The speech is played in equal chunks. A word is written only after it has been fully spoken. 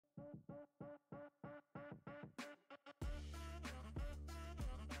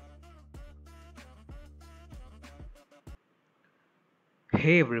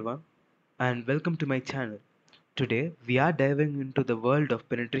Hey everyone, and welcome to my channel. Today we are diving into the world of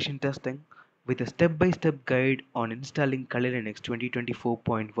penetration testing with a step-by-step guide on installing Kali Linux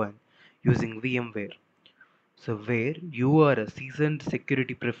 2024.1 using VMware. So where you are a seasoned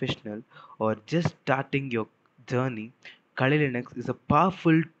security professional or just starting your journey, Kali Linux is a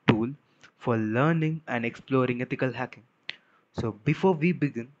powerful tool for learning and exploring ethical hacking. So before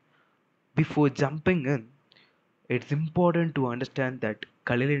jumping in, it's important to understand that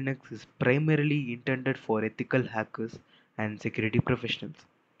Kali Linux is primarily intended for ethical hackers and security professionals.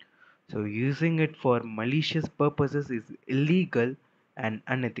 So using it for malicious purposes is illegal and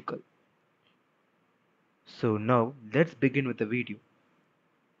unethical. So now let's begin with the video.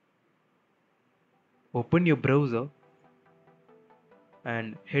 Open your browser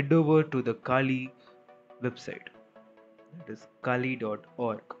and head over to the Kali website. That is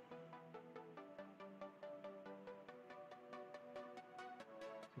kali.org.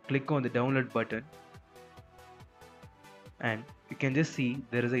 So click on the download button and you can just see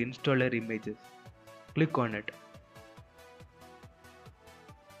there is a installer images. Click on it.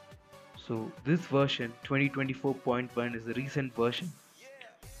 So this version 2024.1 is the recent version.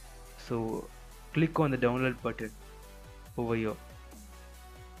 So click on the download button over here.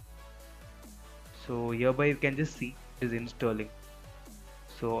 So hereby you can just see it is installing.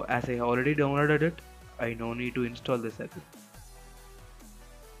 So as I already downloaded it, I no need to install this again.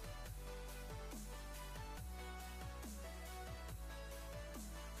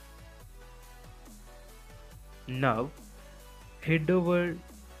 Now head over.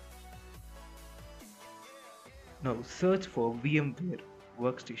 Now search for VMware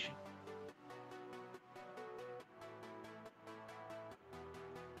workstation.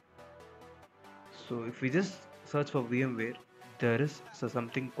 So if we just search for VMware, there is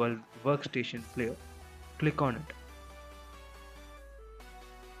something called workstation player. Click on it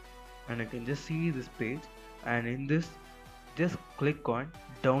and you can just see this page, and in this just click on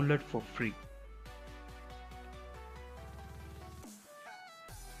download for free.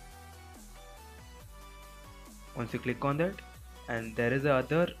 Once you click on that, and there is a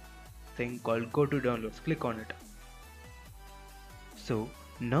other thing called go to downloads, click on it. So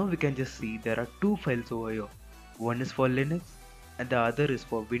now we can just see there are two files over here. One is for Linux and the other is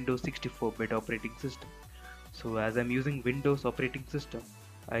for Windows 64-bit operating system. So as I'm using Windows operating system,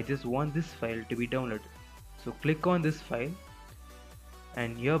 I just want this file to be downloaded. So click on this file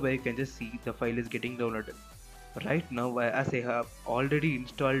and hereby you can just see the file is getting downloaded. Right now, as I have already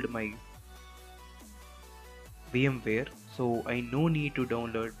installed my VMware, so I no need to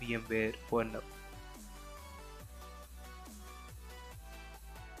download VMware for now.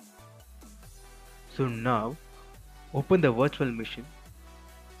 So now open the virtual machine.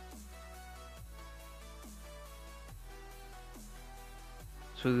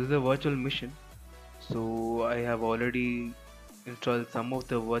 So this is a virtual machine. So I have already installed some of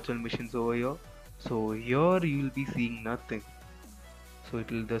the virtual machines over here. So here you will be seeing nothing. So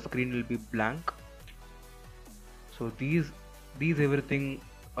the screen will be blank. So these everything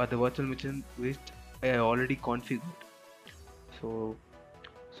are the virtual machine which I already configured. So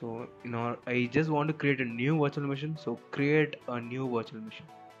I just want to create a new virtual machine. So create a new virtual machine.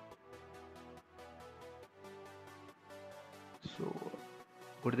 So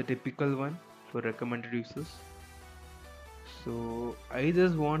go to the typical one for recommended users. So I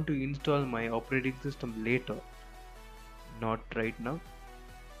just want to install my operating system later, not right now.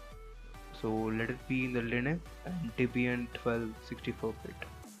 So let it be in the Linux and Debian 1264-bit.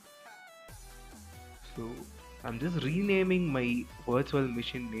 So I'm just renaming my virtual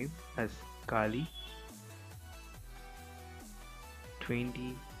machine name as Kali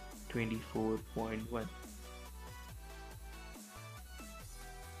 2024.1.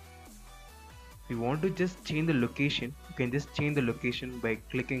 If you want to just change the location, you can just change the location by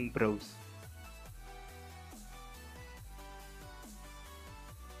clicking browse.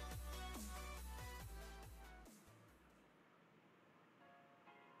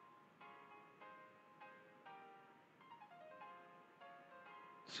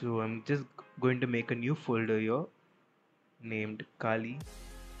 So I'm just going to make a new folder here named Kali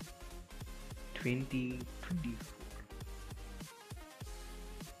 2024.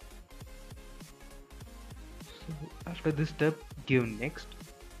 So after this step, give next.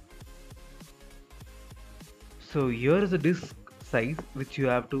 So here is the disk size which you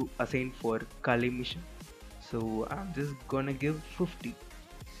have to assign for Kali mission. So I'm just gonna give 50.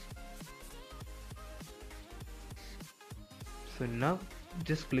 So now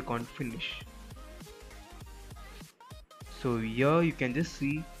just click on finish. So here you can just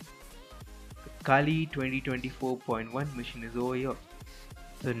see the Kali 2024.1 machine is over here.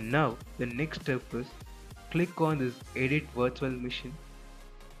 So now the next step is click on this edit virtual machine.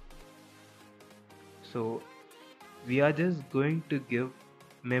 So we are just going to give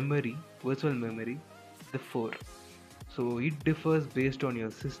memory, virtual memory, the 4. So it differs based on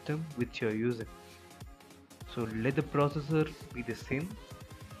your system which you are using. So let the processor be the same,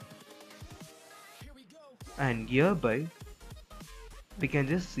 and hereby we can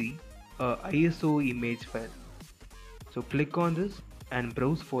just see a ISO image file. So click on this and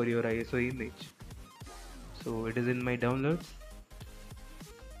browse for your ISO image. So it is in my downloads.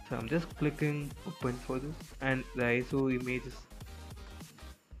 So I'm just clicking open for this, and the ISO image is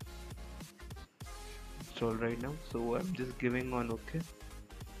installed right now. So I'm just giving on OK.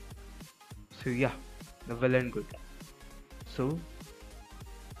 So yeah, well and good. So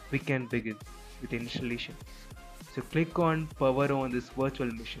we can begin with installation. So click on power on this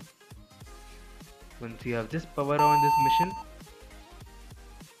virtual machine. Once you have just power on this machine,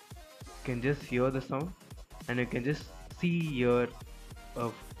 you can just hear the sound, and you can just see here a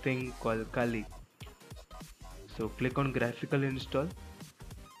thing called Kali. So click on graphical install.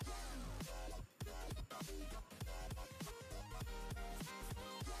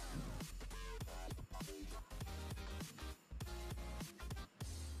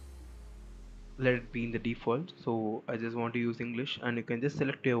 Let it be in the default. So I just want to use English, and you can just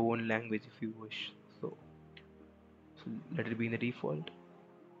select your own language if you wish. So let it be in the default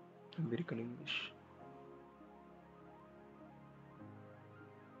American English.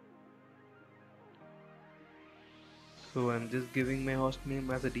 So I'm just giving my host name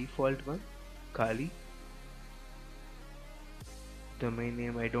as a default one, Kali. Domain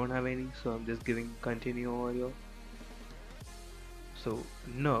name I don't have any, so I'm just giving continue over here. So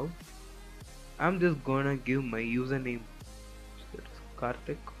now I'm just gonna give my username. So that's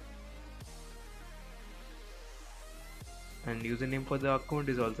Karthik, and username for the account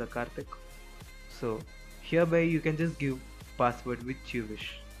is also Karthik. So hereby you can just give password which you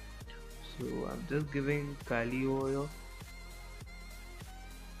wish. So I'm just giving Kali over here.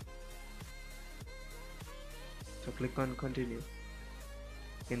 So click on continue.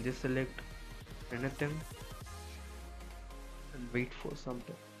 You can just select anything and wait for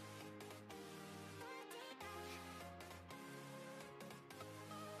something.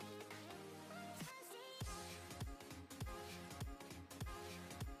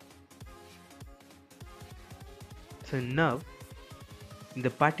 So now in the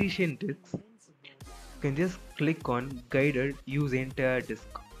partition disk, you can just click on guided use entire disk.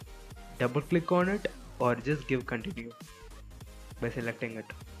 Double click on it or just give continue by selecting it.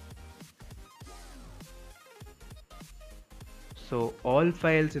 So all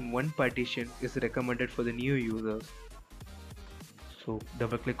files in one partition is recommended for the new users. So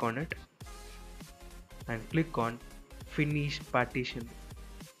double click on it and click on finish partition.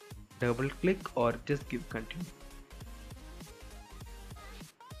 Double click or just give continue.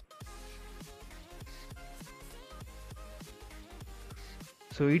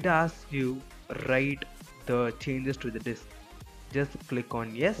 So it asks you write the changes to the disk. Just click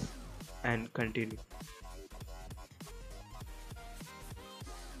on yes and continue.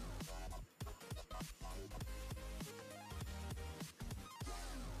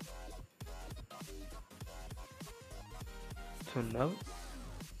 So now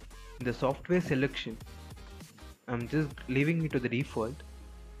in the software selection, I'm just leaving it to the default.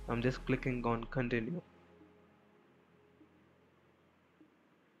 I'm just clicking on continue.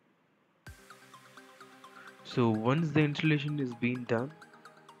 So once the installation is being done,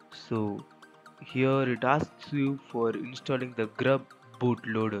 so here it asks you for installing the grub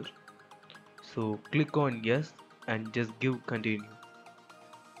bootloader. So click on yes and just give continue.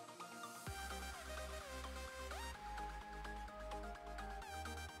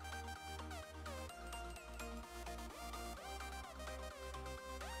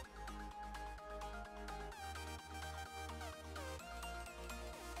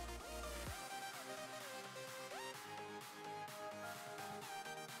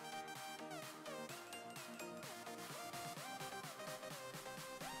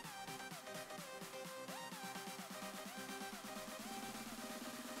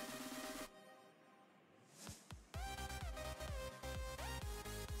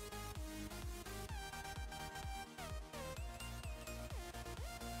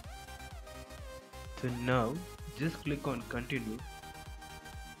 So now just click on continue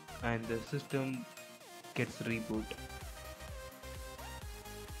and the system gets reboot.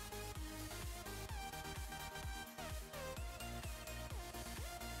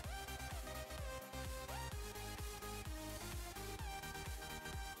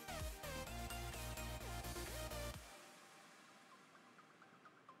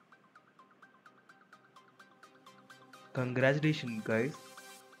 Congratulations guys.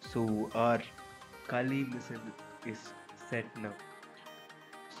 So our Kali mission is set now.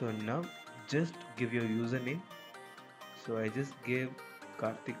 So now just give your username. So I just gave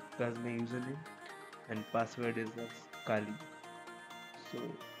Karthik as my username and password is as Kali. So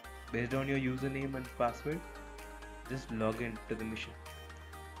based on your username and password, just log in to the mission.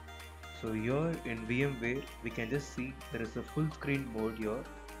 So here in VMware, we can just see there is a full screen mode here.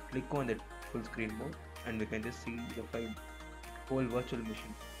 Click on that full screen mode and we can just see the whole virtual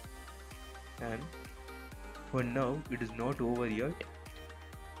machine. And for now, it is not over yet.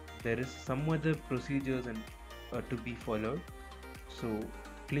 There is some other procedures and to be followed. So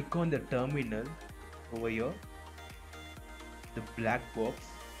click on the terminal over here, the black box.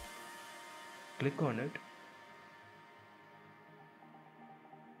 Click on it.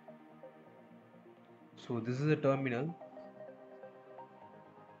 So this is the terminal.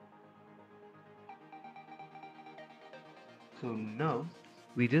 So now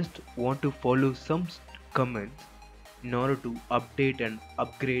we just want to follow some commands in order to update and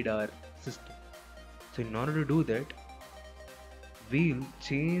upgrade our system. So in order to do that, we'll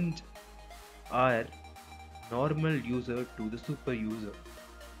change our normal user to the super user.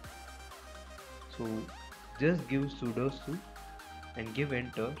 So just give sudo su and give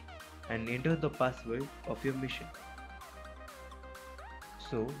enter and enter the password of your mission.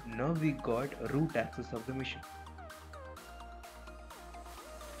 So now we got root access of the mission.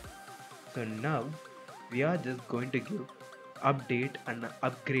 So now we are just going to give update and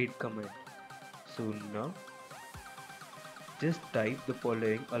upgrade command. So now just type the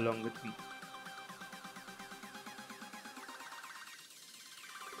following along with me.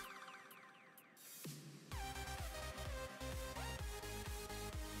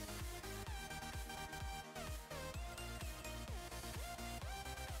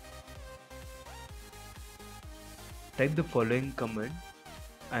 Type the following command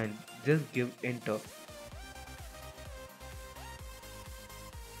and just give enter.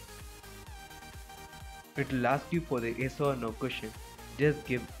 It will ask you for the yes or no question. Just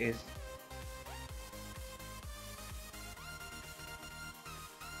give yes.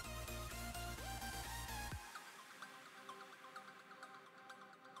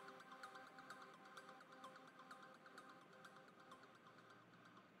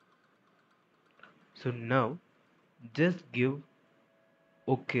 So now just give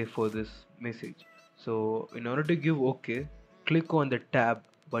OK for this message. So in order to give OK, click on the tab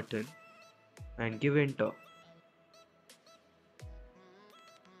button and give enter.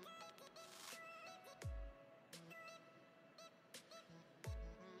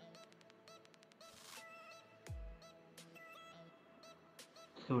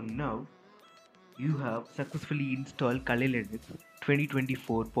 So now you have successfully installed Kali Linux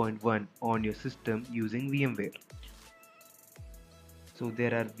 2024.1 on your system using VMware. So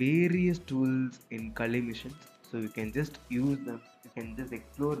there are various tools in Kali missions, so you can just use them, you can just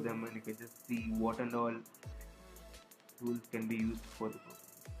explore them and you can just see what and all tools can be used for the purpose.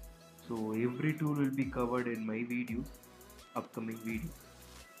 So every tool will be covered in my videos, upcoming videos.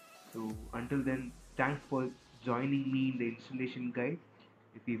 So until then, thanks for joining me in the installation guide.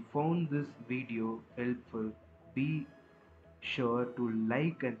 If you found this video helpful, be sure to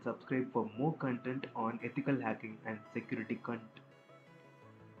like and subscribe for more content on ethical hacking and security content.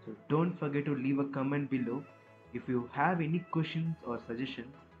 So don't forget to leave a comment below if you have any questions or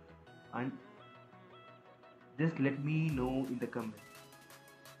suggestions, and just let me know in the comments.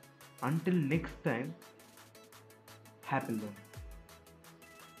 Until next time, happy learning.